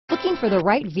Looking for the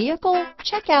right vehicle?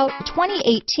 Check out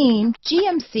 2018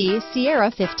 GMC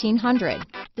Sierra 1500.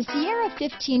 The Sierra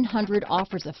 1500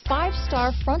 offers a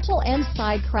 5-star frontal and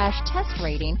side crash test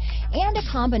rating and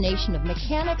a combination of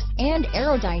mechanics and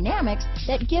aerodynamics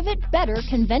that give it better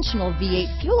conventional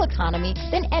V8 fuel economy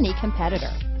than any competitor.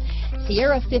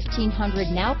 Sierra 1500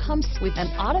 now comes with an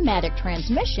automatic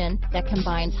transmission that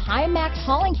combines high max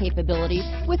hauling capability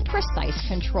with precise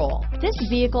control. This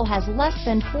vehicle has less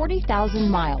than 40,000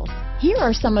 miles. Here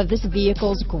are some of this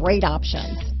vehicle's great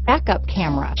options: backup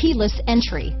camera, keyless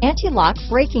entry, anti-lock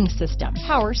braking system,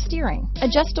 power steering,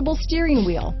 adjustable steering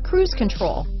wheel, cruise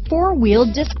control,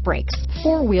 4-wheel disc brakes,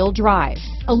 4-wheel drive,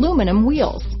 aluminum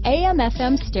wheels,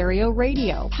 AM/FM stereo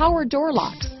radio, power door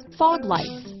locks, fog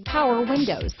lights, power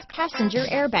windows, passenger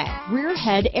airbag, rear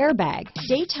head airbag,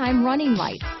 daytime running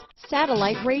lights,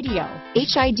 satellite radio,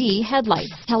 HID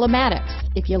headlights, telematics.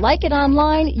 If you like it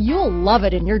online, you'll love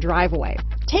it in your driveway.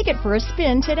 Take it for a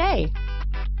spin today.